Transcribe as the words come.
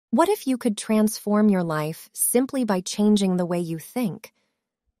What if you could transform your life simply by changing the way you think?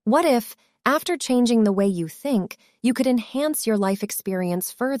 What if, after changing the way you think, you could enhance your life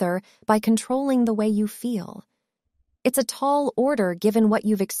experience further by controlling the way you feel? It's a tall order given what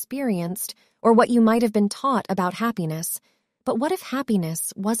you've experienced or what you might have been taught about happiness. But what if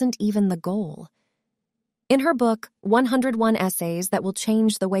happiness wasn't even the goal? In her book, 101 Essays That Will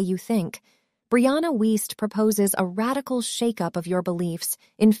Change the Way You Think, Brianna Wiest proposes a radical shakeup of your beliefs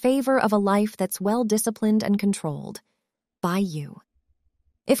in favor of a life that's well-disciplined and controlled by you.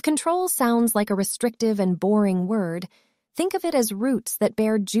 If control sounds like a restrictive and boring word, think of it as roots that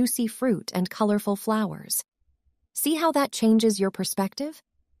bear juicy fruit and colorful flowers. See how that changes your perspective?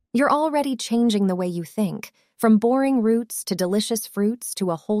 You're already changing the way you think, from boring roots to delicious fruits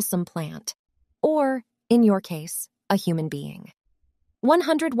to a wholesome plant. Or, in your case, a human being.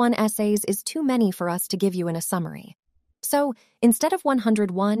 101 essays is too many for us to give you in a summary. So, instead of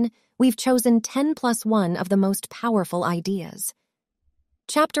 101, we've chosen 10 plus 1 of the most powerful ideas.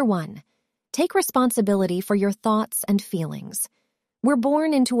 Chapter 1. Take responsibility for your thoughts and feelings. We're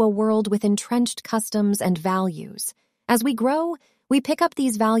born into a world with entrenched customs and values. As we grow, we pick up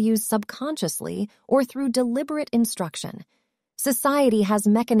these values subconsciously or through deliberate instruction. Society has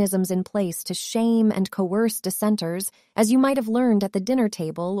mechanisms in place to shame and coerce dissenters, as you might have learned at the dinner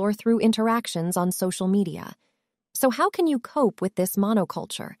table or through interactions on social media. So how can you cope with this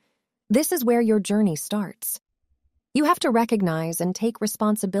monoculture? This is where your journey starts. You have to recognize and take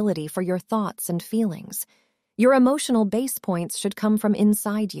responsibility for your thoughts and feelings. Your emotional base points should come from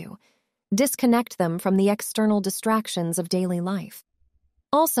inside you. Disconnect them from the external distractions of daily life.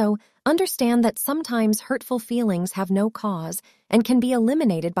 Also, understand that sometimes hurtful feelings have no cause and can be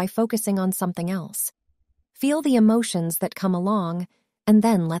eliminated by focusing on something else. Feel the emotions that come along, and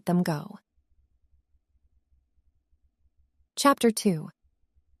then let them go. Chapter 2.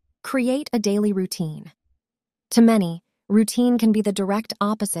 Create a daily routine. To many, routine can be the direct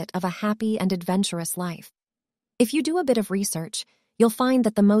opposite of a happy and adventurous life. If you do a bit of research, you'll find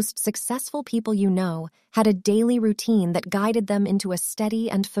that the most successful people you know had a daily routine that guided them into a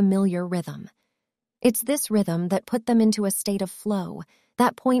steady and familiar rhythm. It's this rhythm that put them into a state of flow,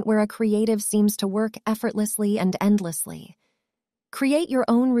 that point where a creative seems to work effortlessly and endlessly. Create your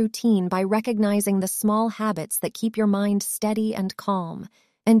own routine by recognizing the small habits that keep your mind steady and calm,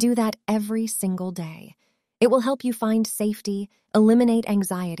 and do that every single day. It will help you find safety, eliminate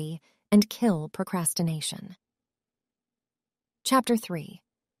anxiety, and kill procrastination. Chapter 3.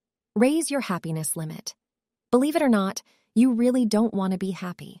 Raise your happiness limit. Believe it or not, you really don't want to be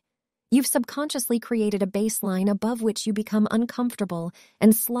happy. You've subconsciously created a baseline above which you become uncomfortable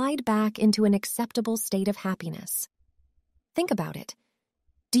and slide back into an acceptable state of happiness. Think about it.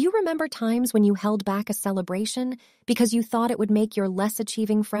 Do you remember times when you held back a celebration because you thought it would make your less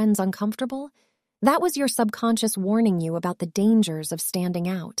achieving friends uncomfortable? That was your subconscious warning you about the dangers of standing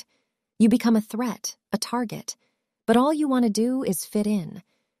out. You become a threat, a target. But all you want to do is fit in.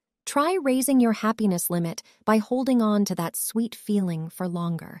 Try raising your happiness limit by holding on to that sweet feeling for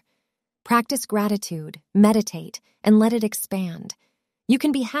longer. Practice gratitude, meditate, and let it expand. You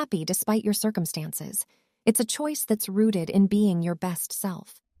can be happy despite your circumstances. It's a choice that's rooted in being your best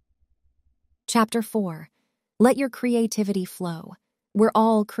self. Chapter 4. Let your creativity flow. We're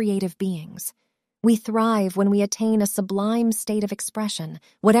all creative beings. We thrive when we attain a sublime state of expression,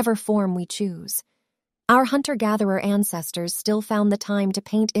 whatever form we choose. Our hunter-gatherer ancestors still found the time to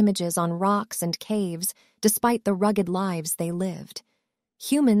paint images on rocks and caves despite the rugged lives they lived.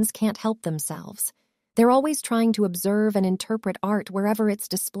 Humans can't help themselves. They're always trying to observe and interpret art wherever it's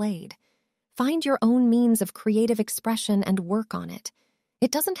displayed. Find your own means of creative expression and work on it. It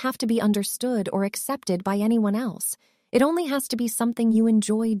doesn't have to be understood or accepted by anyone else. It only has to be something you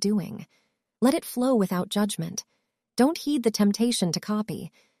enjoy doing. Let it flow without judgment. Don't heed the temptation to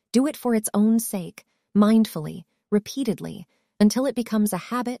copy. Do it for its own sake, mindfully, repeatedly, until it becomes a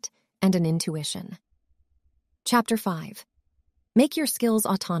habit and an intuition. Chapter 5. Make your skills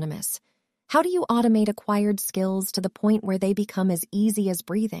autonomous. How do you automate acquired skills to the point where they become as easy as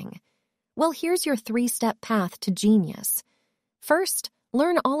breathing? Well, here's your 3-step path to genius. First,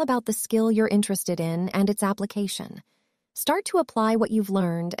 learn all about the skill you're interested in and its application. Start to apply what you've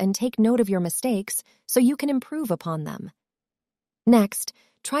learned and take note of your mistakes so you can improve upon them. Next,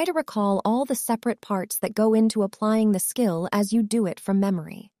 try to recall all the separate parts that go into applying the skill as you do it from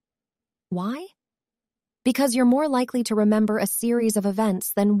memory. Why? Because you're more likely to remember a series of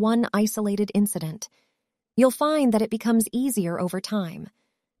events than one isolated incident. You'll find that it becomes easier over time.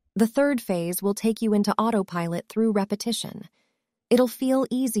 The third phase will take you into autopilot through repetition. It'll feel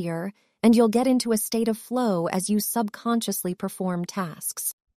easier, and you'll get into a state of flow as you subconsciously perform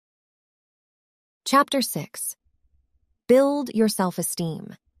tasks. Chapter 6. Build your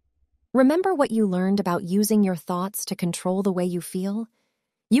self-esteem. Remember what you learned about using your thoughts to control the way you feel?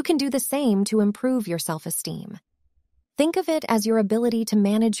 You can do the same to improve your self-esteem. Think of it as your ability to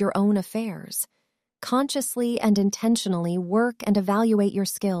manage your own affairs. Consciously and intentionally work and evaluate your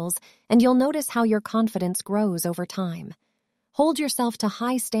skills, and you'll notice how your confidence grows over time. Hold yourself to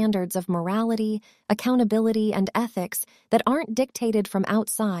high standards of morality, accountability, and ethics that aren't dictated from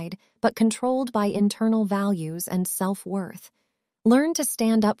outside, but controlled by internal values and self-worth. Learn to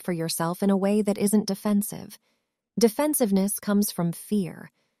stand up for yourself in a way that isn't defensive. Defensiveness comes from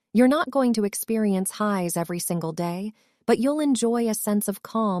fear. You're not going to experience highs every single day, but you'll enjoy a sense of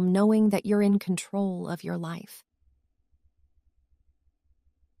calm knowing that you're in control of your life.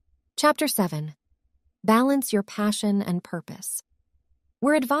 Chapter 7. Balance your passion and purpose.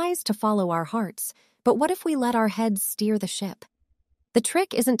 We're advised to follow our hearts, but what if we let our heads steer the ship? The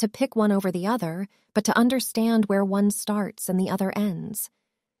trick isn't to pick one over the other, but to understand where one starts and the other ends.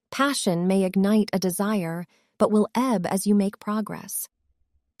 Passion may ignite a desire, but will ebb as you make progress.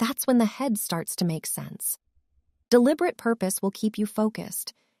 That's when the head starts to make sense. Deliberate purpose will keep you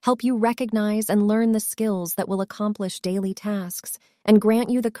focused, help you recognize and learn the skills that will accomplish daily tasks, and grant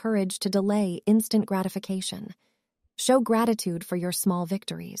you the courage to delay instant gratification. Show gratitude for your small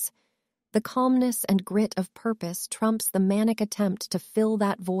victories. The calmness and grit of purpose trumps the manic attempt to fill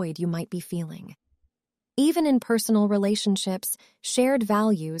that void you might be feeling. Even in personal relationships, shared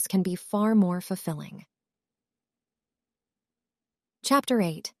values can be far more fulfilling. Chapter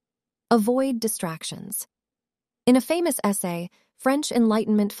 8. Avoid distractions. In a famous essay, French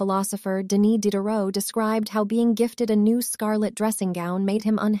Enlightenment philosopher Denis Diderot described how being gifted a new scarlet dressing gown made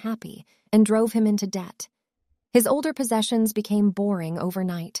him unhappy and drove him into debt. His older possessions became boring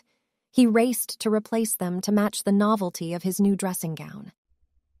overnight. He raced to replace them to match the novelty of his new dressing gown.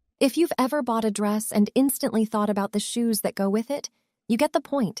 If you've ever bought a dress and instantly thought about the shoes that go with it, you get the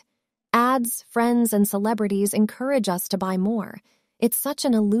point. Ads, friends, and celebrities encourage us to buy more. It's such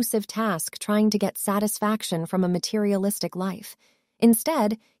an elusive task trying to get satisfaction from a materialistic life.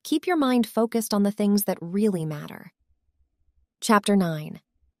 Instead, keep your mind focused on the things that really matter. Chapter 9.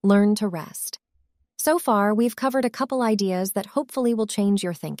 Learn to rest. So far, we've covered a couple ideas that hopefully will change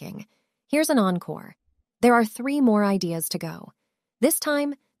your thinking. Here's an encore. There are 3 more ideas to go. This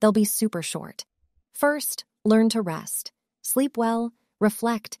time, they'll be super short. First, learn to rest. Sleep well,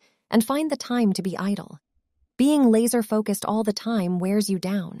 reflect, and find the time to be idle. Being laser-focused all the time wears you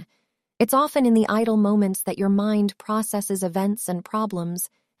down. It's often in the idle moments that your mind processes events and problems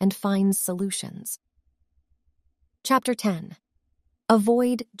and finds solutions. Chapter 10.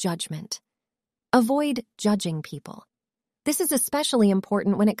 Avoid judgment. Avoid judging people. This is especially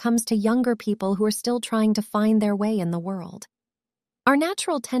important when it comes to younger people who are still trying to find their way in the world. Our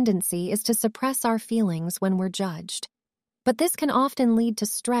natural tendency is to suppress our feelings when we're judged, but this can often lead to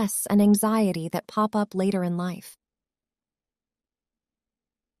stress and anxiety that pop up later in life.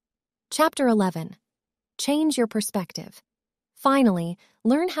 Chapter 11. Change your perspective. Finally,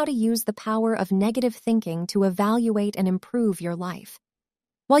 learn how to use the power of negative thinking to evaluate and improve your life.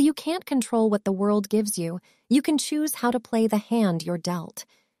 While you can't control what the world gives you, you can choose how to play the hand you're dealt.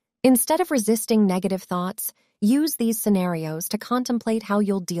 Instead of resisting negative thoughts, use these scenarios to contemplate how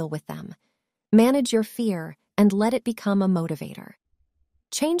you'll deal with them. Manage your fear and let it become a motivator.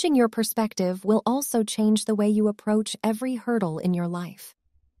 Changing your perspective will also change the way you approach every hurdle in your life.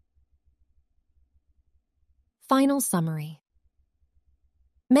 Final summary.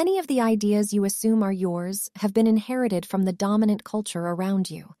 Many of the ideas you assume are yours have been inherited from the dominant culture around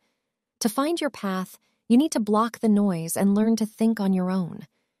you. To find your path, you need to block the noise and learn to think on your own.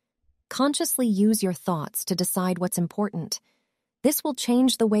 Consciously use your thoughts to decide what's important. This will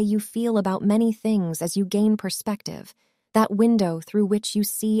change the way you feel about many things as you gain perspective, that window through which you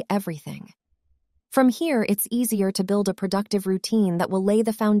see everything. From here, it's easier to build a productive routine that will lay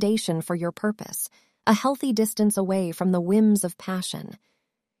the foundation for your purpose, a healthy distance away from the whims of passion.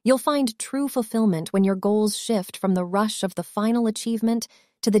 You'll find true fulfillment when your goals shift from the rush of the final achievement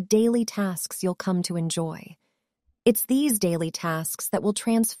to the daily tasks you'll come to enjoy. It's these daily tasks that will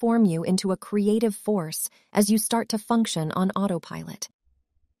transform you into a creative force as you start to function on autopilot.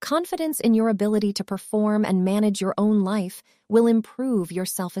 Confidence in your ability to perform and manage your own life will improve your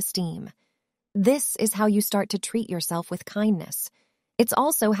self-esteem. This is how you start to treat yourself with kindness. It's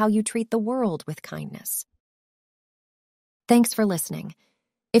also how you treat the world with kindness. Thanks for listening.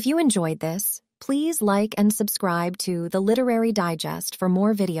 If you enjoyed this, please like and subscribe to The Literary Digest for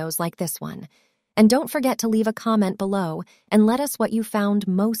more videos like this one. And don't forget to leave a comment below and let us what you found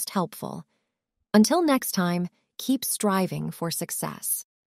most helpful. Until next time, keep striving for success.